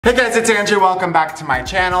Hey guys, it's Andrew. Welcome back to my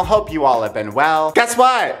channel. Hope you all have been well. Guess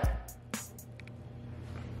what?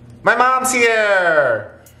 My mom's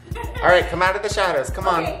here! Alright, come out of the shadows. Come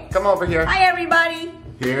on, Okay. come over here. Hi everybody.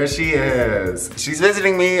 Here she is. She's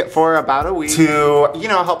visiting me for about a week to, you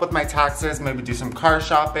know, help with my taxes, maybe do some car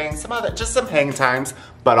shopping, just some hang times,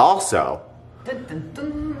 but also, Dun, dun,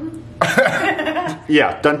 dun.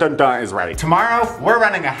 yeah, dun dun dun is ready. Tomorrow, we're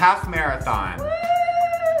running a half marathon.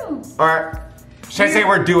 Woo! Or, should I say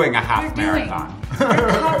we're doing a half marathon? We're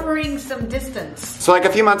covering some distance. So like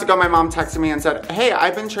a few months ago, my mom texted me and said, hey,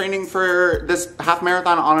 I've been training for this half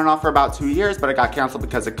marathon on and off for about 2 years, but it got canceled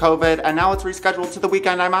because of COVID, and now it's rescheduled to the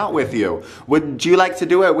weekend I'm out with you. Would you like to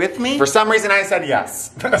do it with me? For some reason, I said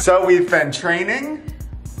yes. So we've been training,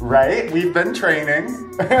 right? We've been training.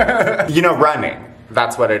 You know, running,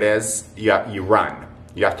 that's what it is. You run.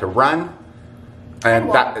 You have to run.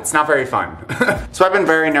 And it's not very fun. So I've been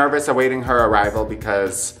very nervous awaiting her arrival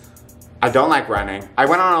because I don't like running. I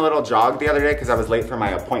went on a little jog the other day because I was late for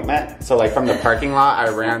my appointment. So like from the parking lot,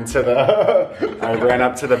 I ran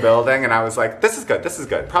up to the building and I was like, this is good, this is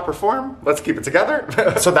good. Proper form, let's keep it together.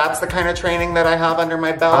 So that's the kind of training that I have under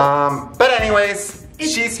my belt. But anyways,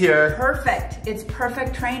 she's here. Perfect. It's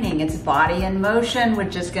perfect training. It's body in motion.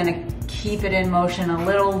 We're just gonna keep it in motion a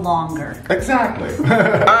little longer. Exactly.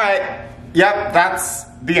 All right. Yep, that's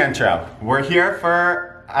the intro. We're here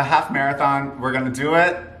for a half marathon. We're gonna do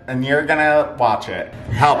it, and you're gonna watch it.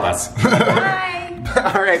 Help us. Bye.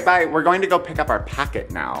 All right, bye. We're going to go pick up our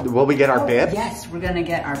packet now. Will we get our bib? Yes, we're gonna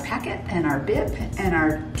get our packet and our bib and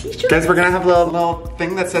our t-shirt. Guys, we're gonna have a little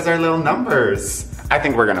thing that says our little numbers. I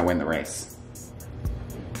think we're gonna win the race.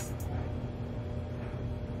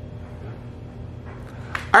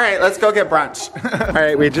 All right, let's go get brunch. All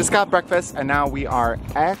right, we just got breakfast and now we are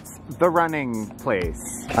at the running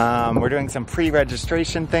place. We're doing some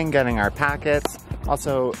pre-registration thing, getting our packets.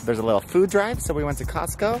 Also, there's a little food drive, so we went to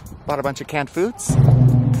Costco, bought a bunch of canned foods.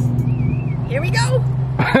 Here we go.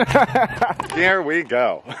 Here we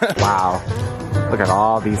go. Wow. Look at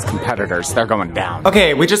all these competitors. They're going down.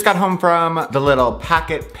 Okay, we just got home from the little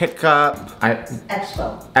packet pickup.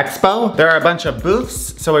 Expo. There are a bunch of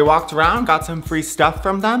booths, so we walked around, got some free stuff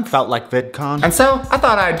from them. Felt like VidCon. And so I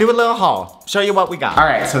thought I'd do a little haul. Show you what we got. All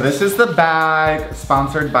right, so this is the bag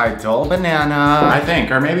sponsored by Dole Banana, I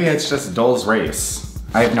think, or maybe it's just Dole's Race.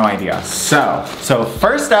 I have no idea. So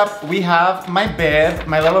first up, we have my bib,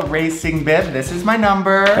 my little racing bib. This is my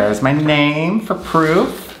number. There's my name for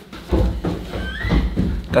proof.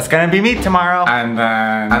 That's gonna be me tomorrow. And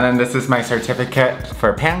then this is my certificate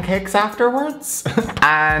for pancakes afterwards.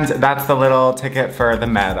 And that's the little ticket for the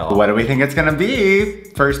medal. What do we think it's gonna be?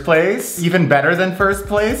 First place? Even better than first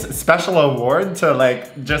place? Special award to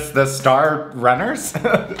like just the star runners?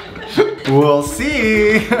 We'll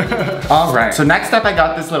see. All right, so next up I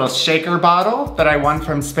got this little shaker bottle that I won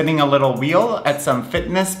from spinning a little wheel at some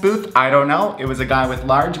fitness booth. I don't know, it was a guy with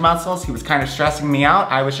large muscles. He was kind of stressing me out.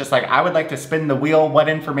 I was just like, I would like to spin the wheel. What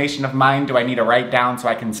information of mine do I need to write down so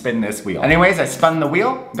I can spin this wheel? Anyways, I spun the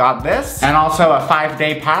wheel, got this, and also a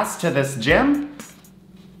 5-day pass to this gym.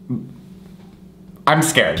 I'm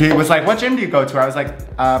scared. He was like, what gym do you go to? I was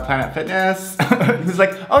like, Planet Fitness. He was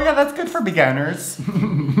like, oh yeah, that's good for beginners.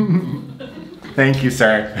 Thank you,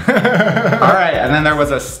 sir. All right, and then there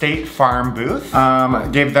was a State Farm booth.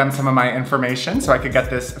 Gave them some of my information so I could get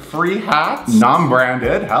this free hat,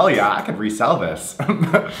 non-branded. Hell yeah, I could resell this.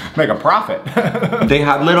 Make a profit. They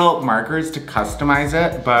had little markers to customize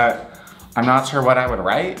it, but I'm not sure what I would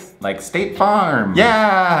write. Like State Farm.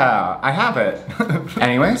 Yeah, I have it.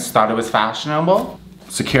 Anyways, thought it was fashionable.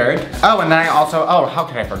 Secured. Oh, and then I also, how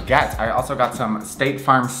could I forget? I also got some State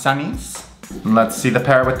Farm Sunnies. Let's see the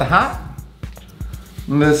pair with the hat.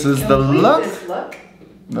 This is the look.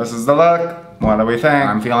 This is the look. What do we think?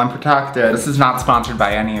 I'm feeling protected. This is not sponsored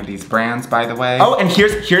by any of these brands, by the way. Oh, and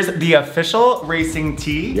here's the official racing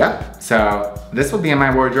tee. Yep. So this will be in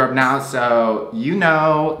my wardrobe now, so you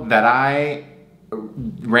know that I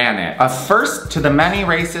ran it. A first to the many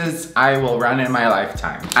races I will run in my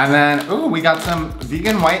lifetime. And then, ooh, we got some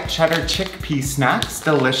vegan white cheddar chickpea snacks,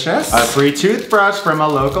 delicious. A free toothbrush from a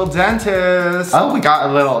local dentist. Oh, we got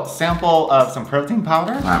a little sample of some protein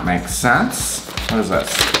powder. That makes sense. What is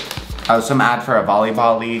this? Oh, some ad for a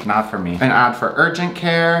volleyball league, not for me. An ad for urgent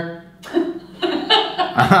care. We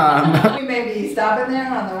may be stopping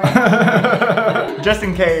there on the way. Just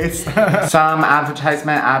in case. Some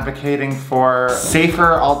advertisement advocating for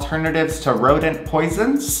safer alternatives to rodent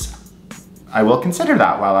poisons. I will consider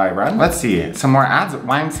that while I run. Let's see, some more ads at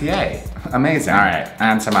YMCA. Amazing. All right,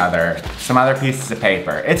 and some other pieces of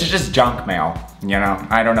paper. It's just junk mail. You know,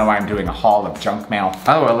 I don't know why I'm doing a haul of junk mail.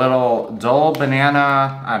 Oh, a little Dole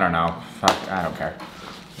banana. I don't know. Fuck, I don't care.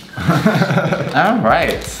 All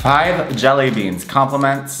right, 5 jelly beans,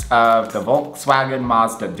 compliments of the Volkswagen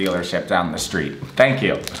Mazda dealership down the street. Thank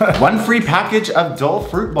you. 1 free package of Dole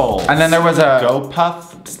fruit bowls. And then there was a Go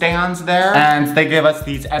Puff stands there, and they gave us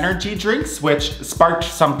these energy drinks, which sparked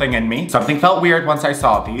something in me. Something felt weird once I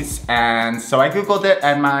saw these, and so I Googled it,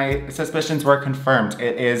 and my suspicions were confirmed.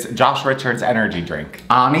 It is Josh Richards' energy drink.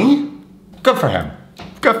 Ani, good for him.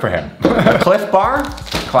 Good for him. Cliff Bar,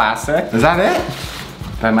 classic. Is that it?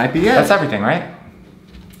 That might be it. That's everything, right?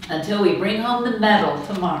 Until we bring home the medal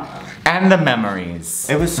tomorrow. And the memories.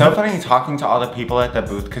 It was so funny talking to all the people at the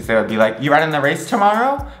booth because they would be like, you running the race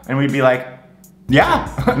tomorrow? And we'd be like, yeah.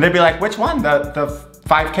 And they'd be like, which one? The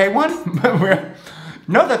 5K one?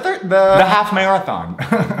 No, the half marathon.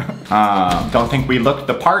 Don't think we looked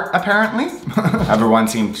the part, apparently. Everyone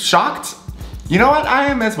seemed shocked. You know what? I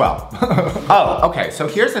am as well. Oh, okay, so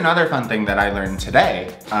here's another fun thing that I learned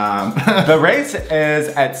today. The race is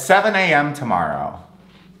at 7 a.m. tomorrow.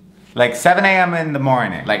 Like 7 a.m. in the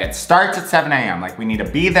morning. Like it starts at 7 a.m. Like we need to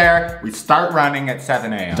be there. We start running at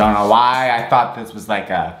 7 a.m. Don't know why I thought this was like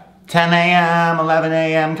a 10 a.m., 11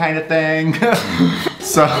 a.m. kind of thing.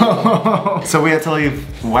 So we have to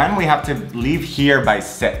leave, when? We have to leave here by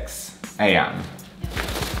 6 a.m.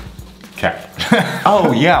 Okay.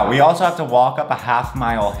 Oh yeah, we also have to walk up a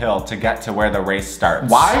half-mile hill to get to where the race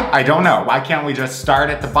starts. Why? I don't know. Why can't we just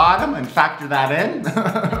start at the bottom and factor that in?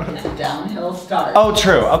 A downhill start. Oh,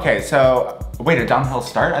 true. Okay, so, wait, a downhill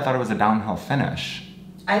start? I thought it was a downhill finish.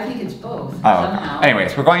 I think it's both, Oh, somehow.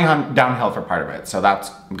 anyways, we're going on downhill for part of it, so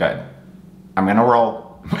that's good. I'm gonna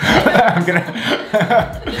roll. I'm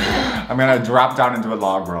gonna drop down into a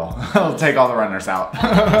log roll. I'll take all the runners out.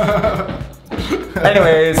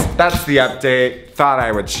 Anyways, that's the update. Thought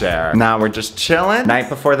I would share. Now we're just chilling. Night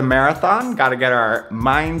before the marathon. Gotta get our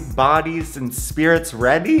mind, bodies, and spirits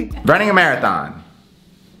ready. Running a marathon.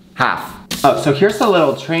 Half. Oh, so here's the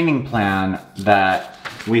little training plan that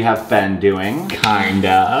we have been doing,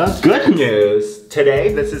 kinda. Good news.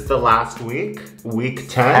 Today, this is the last week, week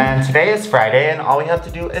 10. And today is Friday, and all we have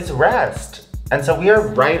to do is rest. And so we are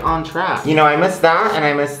right on track. You know, I missed that, and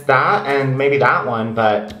I missed that, and maybe that one,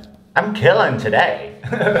 but I'm killing today.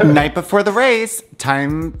 Night before the race,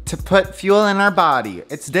 time to put fuel in our body.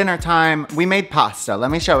 It's dinner time. We made pasta. Let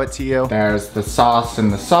me show it to you. There's the sauce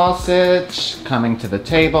and the sausage coming to the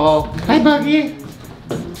table. Hi, Buggy.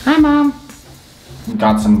 Hi, Mom.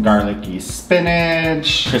 Got some garlicky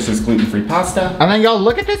spinach. This is gluten-free pasta. And then y'all,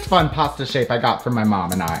 look at this fun pasta shape I got from my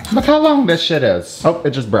mom and I. Look how long this shit is. Oh,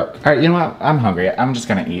 it just broke. All right, you know what? I'm hungry. I'm just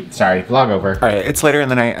gonna eat. Sorry, vlog over. All right, it's later in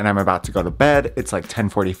the night and I'm about to go to bed. It's like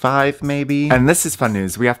 10:45 maybe. And this is fun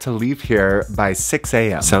news. We have to leave here by 6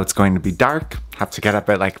 a.m. So it's going to be dark. Have to get up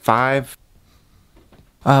at like 5.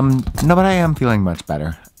 No, but I am feeling much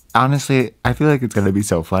better. Honestly, I feel like it's gonna be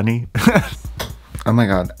so funny. Oh my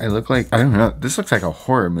god, I look like, I don't know, this looks like a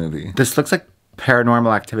horror movie. This looks like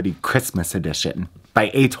Paranormal Activity Christmas Edition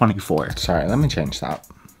by A24. Sorry, let me change that.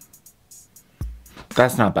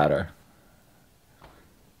 That's not better.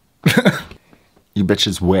 You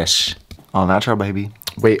bitches wish. All natural, baby.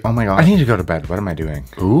 Wait, oh my god. I need to go to bed. What am I doing?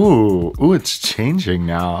 Ooh, it's changing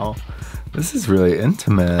now. This is really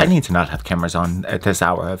intimate. I need to not have cameras on at this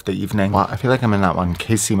hour of the evening. Well, I feel like I'm in that one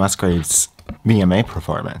Casey Musgraves VMA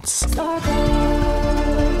performance.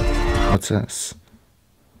 What's this?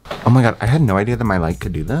 Oh my god, I had no idea that my light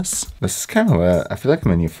could do this. This is kind of lit. I feel like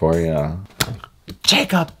I'm in Euphoria.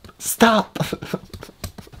 Jacob, stop!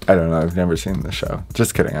 I don't know, I've never seen the show.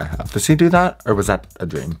 Just kidding, I have. Does he do that? Or was that a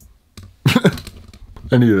dream?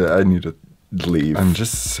 I need to leave. I'm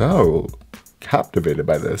just so captivated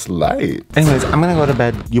by this light. Anyways, I'm gonna go to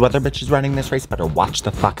bed. You other bitches running this race better watch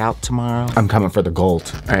the fuck out tomorrow. I'm coming for the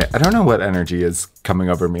gold. All right, I don't know what energy is coming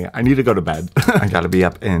over me. I need to go to bed. I gotta be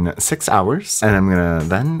up in 6 hours and I'm gonna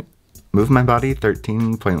then move my body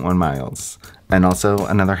 13.1 miles. And also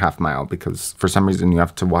another half mile because for some reason you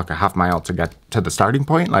have to walk a half mile to get to the starting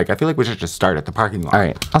point. Like, I feel like we should just start at the parking lot. All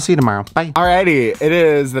right, I'll see you tomorrow. Bye. Alrighty, it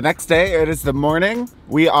is the next day. It is the morning.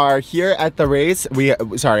 We are here at the race.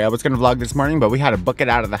 Sorry, I was gonna vlog this morning, but we had to book it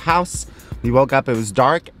out of the house. We woke up, it was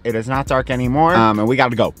dark. It is not dark anymore. And we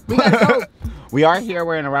gotta go. We gotta go. We are here,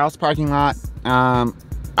 we're in a Rouse parking lot.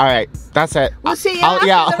 All right, that's it. We'll see you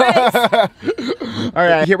after the race. All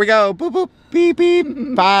right, here we go. Boop, boop, beep,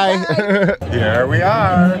 beep. Bye. Bye. Here we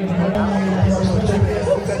are.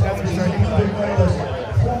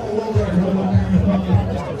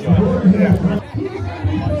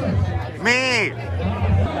 Me.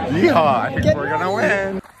 Yeehaw, I think we're gonna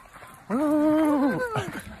win. Woo.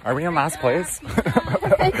 Are we in last place?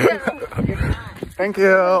 Thank you. Thank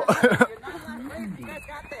you.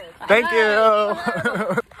 Thank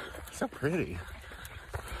you. So pretty.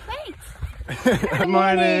 Thanks. Good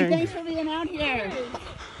morning. Thanks for being out here.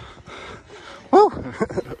 Woo.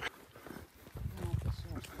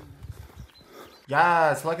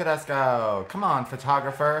 Yes, look at us go. Come on,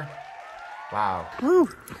 photographer. Wow. Woo.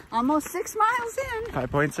 Almost 6 miles in.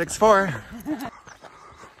 5.64.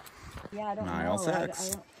 Yeah, I don't Mile know.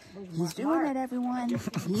 6. He's doing it, everyone.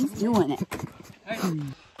 He's doing it.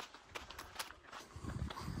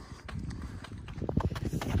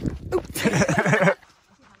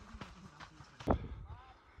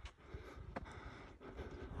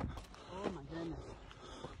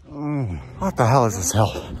 What the hell is this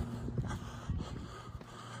hill?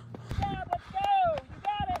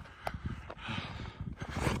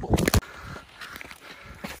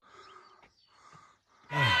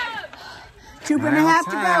 Two and a half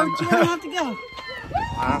to go. 2.5 to go.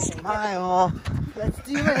 Last mile. Let's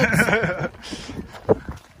do it. All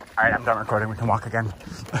right, I'm done recording. We can walk again.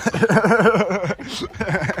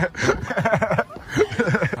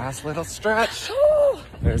 Last little stretch.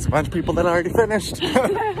 There's a bunch of people that already finished.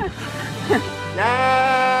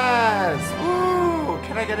 Yes! Woo!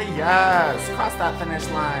 Can I get a yes? Cross that finish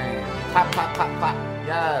line. Clap, clap, clap, clap.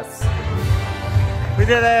 Yes. We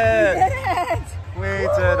did it! We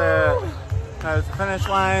did it. That was the finish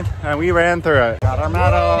line, and we ran through it. Got our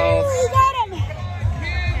medals. We got him.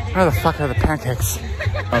 Where the fuck are the pancakes?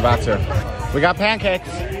 I'm about to. We got pancakes.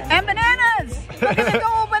 And bananas. Look at the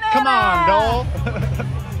Dole banana. Come on, Dole.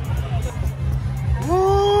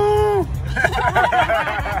 Woo!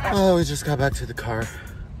 Oh, we just got back to the car.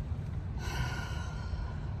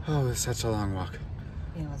 Oh, it was such a long walk.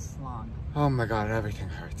 It was long. Oh my God, everything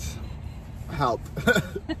hurts. Help.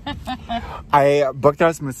 I booked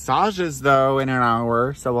us massages though in an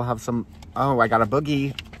hour, so we'll have some. Oh, I got a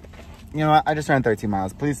boogie. You know what? I just ran 13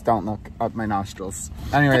 miles. Please don't look up my nostrils.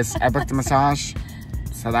 Anyways, I booked a massage,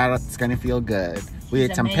 so that's gonna feel good. We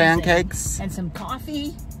ate some pancakes. And some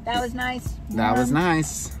coffee. That was nice. That was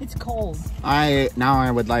nice. It's cold. Now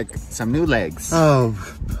I would like some new legs. Oh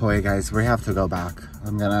boy, guys, we have to go back.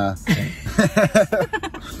 I'm gonna.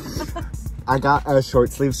 I got a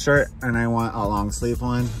short sleeve shirt and I want a long sleeve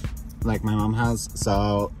one, like my mom has.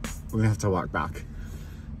 So we have to walk back.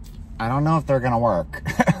 I don't know if they're gonna work.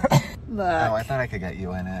 Look. Oh, I thought I could get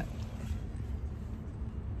you in it.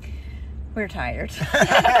 We're tired.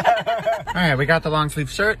 All right, we got the long sleeve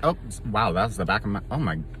shirt. Oh, wow, that's the back of my. Oh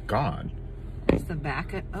my God. It's the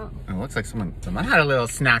back of. Oh. It looks like someone had a little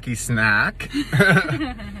snacky snack.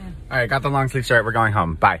 All right, got the long sleeve shirt. We're going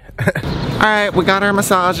home. Bye. All right, we got our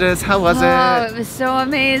massages. How was it? Oh, it was so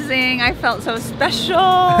amazing. I felt so special.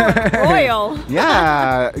 Royal.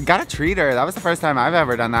 Yeah, got a treater. That was the first time I've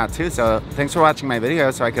ever done that too. So thanks for watching my video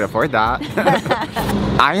so I could afford that.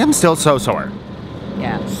 I am still so sore.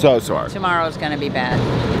 Yeah. So sore. Tomorrow's gonna be bad.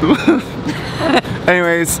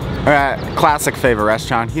 Anyways, we're at classic favorite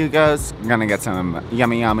restaurant, Hugo's. I'm gonna get some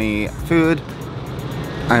yummy, yummy food.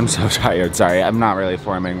 I'm so tired, sorry. I'm not really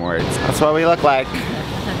forming words. That's what we look like.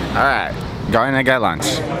 All right, going to get lunch.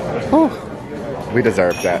 Whew. We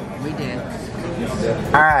deserved it. We did.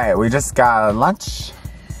 All right, we just got lunch.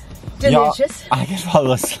 Delicious. I could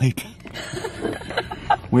fall asleep.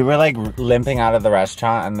 We were like limping out of the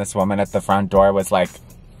restaurant and this woman at the front door was like,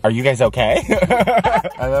 "Are you guys okay?"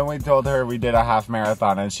 And then we told her we did a half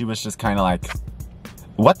marathon and she was just kind of like,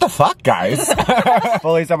 "What the fuck, guys?"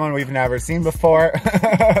 Fully someone we've never seen before.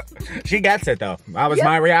 She gets it though. That was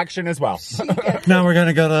my reaction as well. Now we're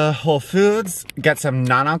gonna go to Whole Foods, get some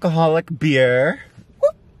non-alcoholic beer.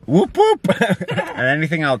 Whoop whoop. And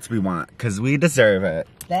anything else we want, because we deserve it.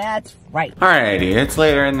 That's right. Alrighty, it's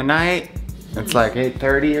later in the night. It's like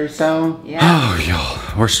 8:30 or so. Yeah. Oh,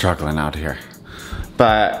 y'all, we're struggling out here.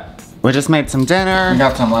 But we just made some dinner. We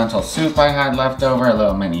got some lentil soup I had left over, a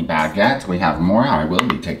little mini baguette. We have more, I will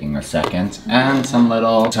be taking a second. And some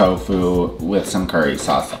little tofu with some curry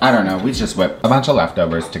sauce. I don't know, we just whipped a bunch of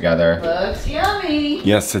leftovers together. Looks yummy.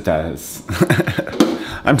 Yes, it does.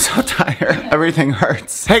 I'm so tired. Everything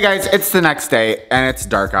hurts. Hey guys, it's the next day and it's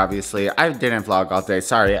dark obviously. I didn't vlog all day,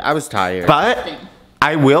 sorry, I was tired. But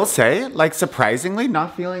I will say, like surprisingly,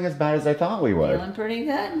 not feeling as bad as I thought we would. Feeling pretty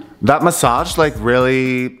good. That massage like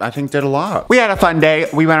really, I think did a lot. We had a fun day.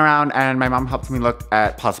 We went around and my mom helped me look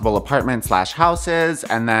at possible apartments / houses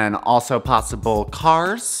and then also possible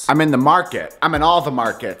cars. I'm in the market. I'm in all the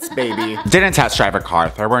markets, baby. Didn't test drive a car.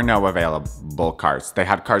 There were no available cars. They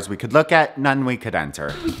had cars we could look at, none we could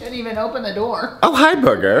enter. We couldn't even open the door. Oh, hi,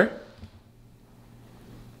 Booger.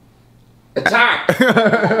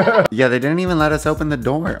 Attack! Yeah, they didn't even let us open the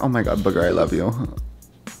door. Oh my God, Booger, I love you.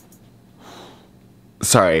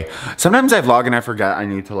 Sorry. Sometimes I vlog and I forget I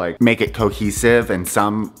need to like make it cohesive in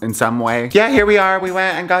some way. Yeah, here we are. We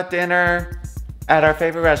went and got dinner at our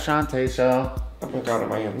favorite restaurant, Taysho. Oh my God,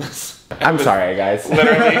 am I in this? I'm sorry, guys.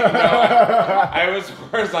 Literally, no. I was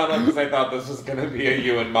horizontal because I thought this was gonna be a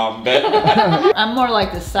you and mom bit. I'm more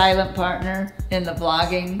like the silent partner in the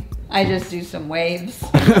vlogging. I just do some waves.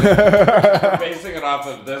 Basing it off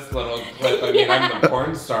of this little clip, I mean, I'm the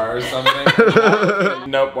porn star or something.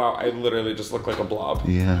 Nope, wow, I literally just look like a blob.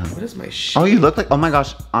 Yeah. What is my shit? Oh, you look like, oh my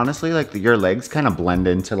gosh, honestly, like your legs kind of blend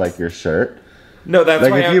into like your shirt. No, that's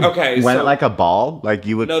Like why if you okay, went so, like a ball, like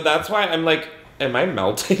you would. No, that's why I'm like, am I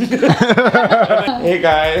melting? Hey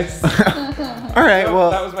guys. All right, No,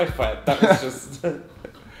 well. that was my foot. That was just.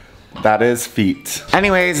 That is feet.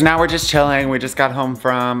 Anyways, now we're just chilling. We just got home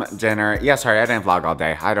from dinner. Yeah, sorry, I didn't vlog all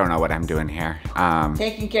day. I don't know what I'm doing here.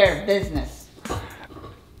 Taking care of business.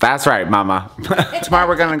 That's right, mama. Tomorrow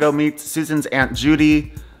we're gonna go meet Susan's Aunt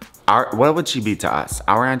Judy. What would she be to us?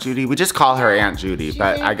 Our Aunt Judy? We just call her Aunt Judy,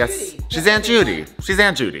 but Aunt I guess Judy. she's Aunt Judy. She's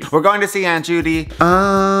Aunt Judy. We're going to see Aunt Judy.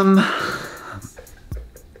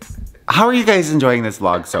 How are you guys enjoying this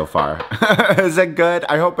vlog so far? Is it good?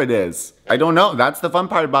 I hope it is. I don't know. That's the fun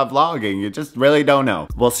part about vlogging. You just really don't know.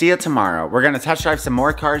 We'll see you tomorrow. We're gonna test drive some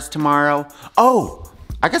more cars tomorrow. Oh,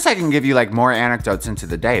 I guess I can give you like more anecdotes into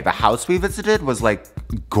the day. The house we visited was like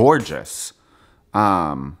gorgeous.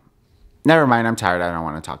 Never mind, I'm tired. I don't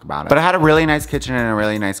want to talk about it. But I had a really nice kitchen and a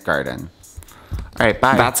really nice garden. All right,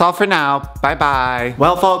 bye. That's all for now. Bye-bye.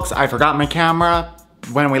 Well, folks, I forgot my camera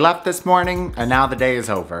when we left this morning, and now the day is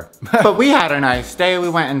over. But we had a nice day. We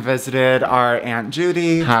went and visited our Aunt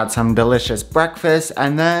Judy, had some delicious breakfast,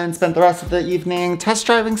 and then spent the rest of the evening test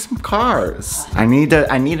driving some cars. I need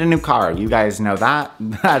a new car. You guys know that.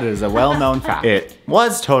 That is a well-known fact. It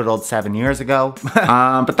was totaled 7 years ago,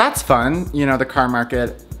 but that's fun. You know, the car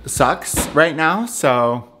market sucks right now,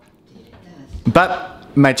 so.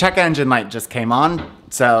 But my check engine light just came on.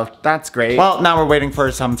 So that's great. Well, now we're waiting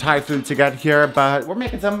for some Thai food to get here, but we're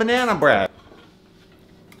making some banana bread.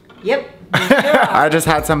 Yep. I just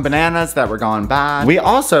had some bananas that were gone bad. We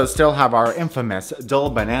also still have our infamous Dole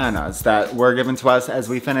bananas that were given to us as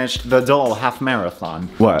we finished the Dole half marathon.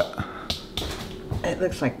 What? It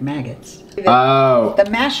looks like maggots. Oh. The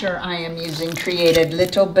masher I am using created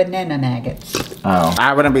little banana maggots. Oh.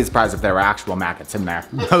 I wouldn't be surprised if there were actual maggots in there.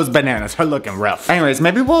 Those bananas are looking rough. Anyways,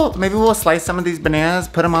 maybe we'll slice some of these bananas,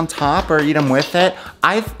 put them on top, or eat them with it.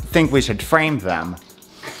 I think we should frame them.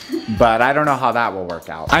 But I don't know how that will work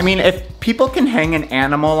out. I mean, if people can hang an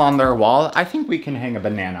animal on their wall, I think we can hang a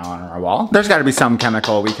banana on our wall. There's gotta be some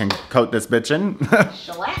chemical we can coat this bitch in.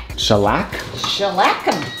 Shellac. Shellac? Shellac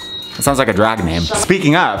 'em. That sounds like a drag name.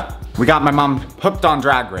 Speaking of, we got my mom hooked on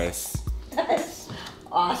Drag Race. That's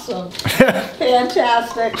awesome.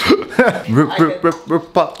 Fantastic.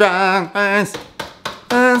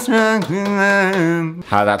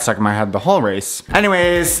 How that stuck in my head the whole race.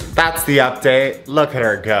 Anyways, that's the update. Look at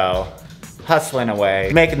her go. Hustling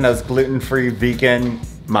away. Making those gluten-free vegan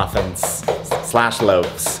muffins /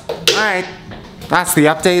 loaves. All right. That's the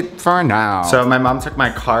update for now. So my mom took my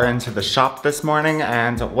car into the shop this morning,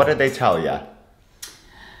 and what did they tell you?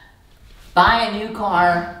 Buy a new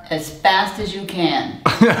car as fast as you can.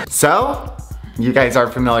 So, you guys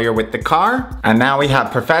are familiar with the car, and now we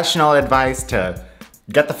have professional advice to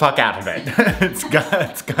get the fuck out of it. It's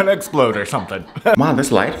gonna explode or something. Mom,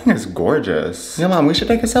 this lighting is gorgeous. Yeah, Mom, we should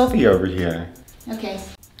take a selfie over here. Okay.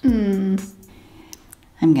 I'm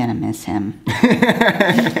gonna miss him.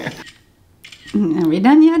 Are we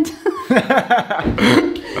done yet?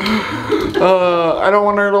 I don't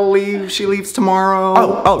want her to leave. She leaves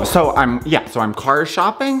tomorrow. So I'm car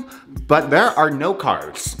shopping, but there are no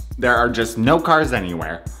cars. There are just no cars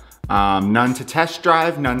anywhere. None to test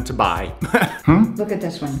drive, none to buy. Look at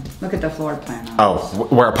this one. Look at the floor plan.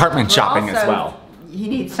 We're apartment shopping as well. You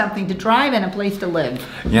need something to drive and a place to live.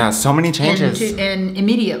 Yeah, so many changes. And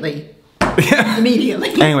immediately.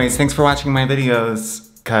 Immediately. Anyways, thanks for watching my videos.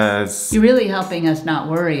 Cause you're really helping us not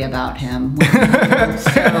worry about him.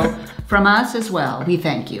 So from us as well, we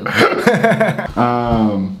thank you. That's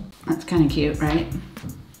kind of cute, right?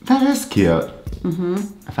 That is cute.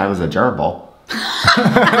 If I was a gerbil.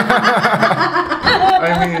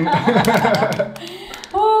 I mean.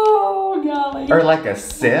 Oh golly. Or like a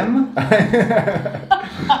sim.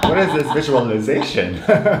 What is this visualization?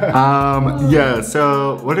 Yeah.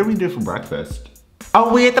 So what did we do for breakfast?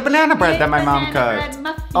 Oh, we ate the banana bread that my mom cooked.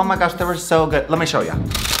 Oh my gosh, they were so good. Let me show you.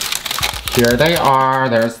 Here they are.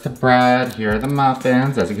 There's the bread. Here are the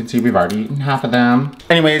muffins. As you can see, we've already eaten half of them.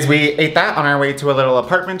 Anyways, we ate that on our way to a little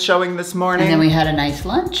apartment showing this morning. And then we had a nice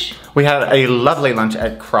lunch. We had a lovely lunch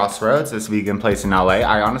at Crossroads, this vegan place in LA.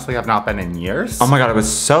 I honestly have not been in years. Oh my God, it was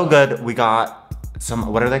so good. We got some,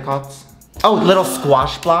 what are they called? Oh, little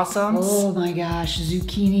squash blossoms. Oh my gosh,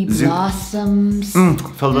 zucchini blossoms.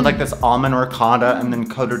 Filled with like this almond ricotta and then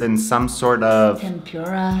coated in some sort of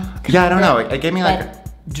tempura. Yeah, I don't know. It gave me like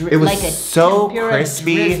it was like so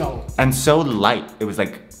crispy drizzle. And so light. It was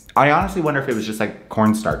like, I honestly wonder if it was just like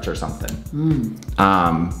cornstarch or something.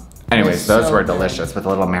 Anyways, those were delicious with a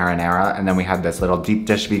little marinara. And then we had this little deep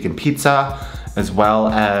dish vegan pizza, as well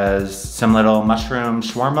as some little mushroom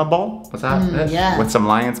shawarma bowl. What's that? Yeah. With some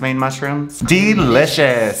lion's mane mushrooms.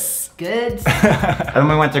 Delicious. Good. And then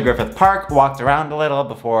we went to Griffith Park, walked around a little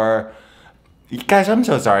before. Guys, I'm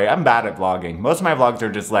so sorry. I'm bad at vlogging. Most of my vlogs are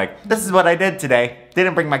just like, this is what I did today.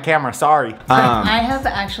 Didn't bring my camera, sorry. I have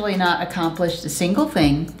actually not accomplished a single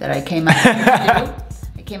thing that I came out to do.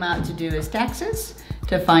 I came out to do his taxes,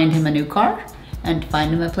 to find him a new car, and to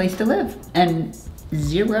find him a place to live. And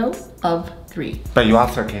 0 of 3. But you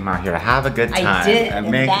also came out here to have a good time. I did, and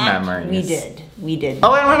make memories. We did.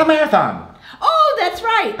 Oh, and run a marathon. Oh, that's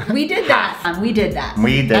right. We did that. We did that.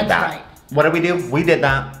 We did that's that. Right. What did we do? We did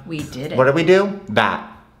that. We did it. What did we do? That.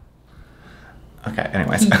 Okay,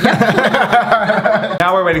 anyways. Yep.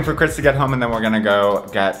 Now we're waiting for Chris to get home and then we're gonna go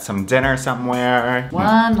get some dinner somewhere.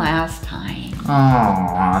 One last time.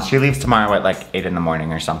 Aww, she leaves tomorrow at like 8 in the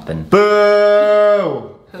morning or something. Boo!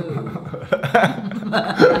 Oh,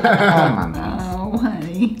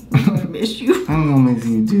 honey, I'm gonna miss you. I'm gonna miss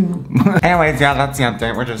you too. Anyways, yeah, that's the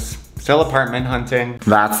update. We're just still apartment hunting.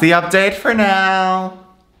 That's the update for now.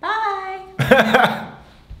 Bye.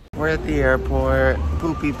 We're at the airport.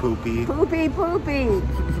 Poopy, poopy. Poopy, poopy.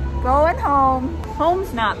 Going home.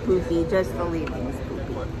 Home's not poopy, just the leaving's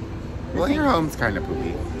poopy. Well, your home's kind of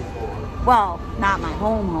poopy. Well, not my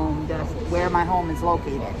home, just where my home is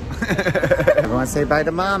located. Everyone say bye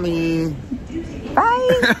to mommy.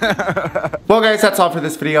 Bye. Well, guys, that's all for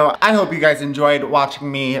this video. I hope you guys enjoyed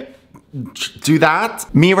watching me do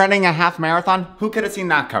that. Me running a half marathon. Who could have seen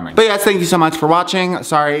that coming? But yes, thank you so much for watching.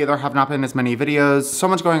 Sorry, there have not been as many videos. So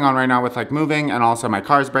much going on right now with like moving and also my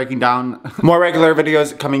car's breaking down. More regular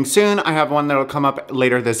videos coming soon. I have one that'll come up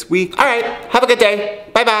later this week. All right, have a good day.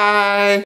 Bye-bye.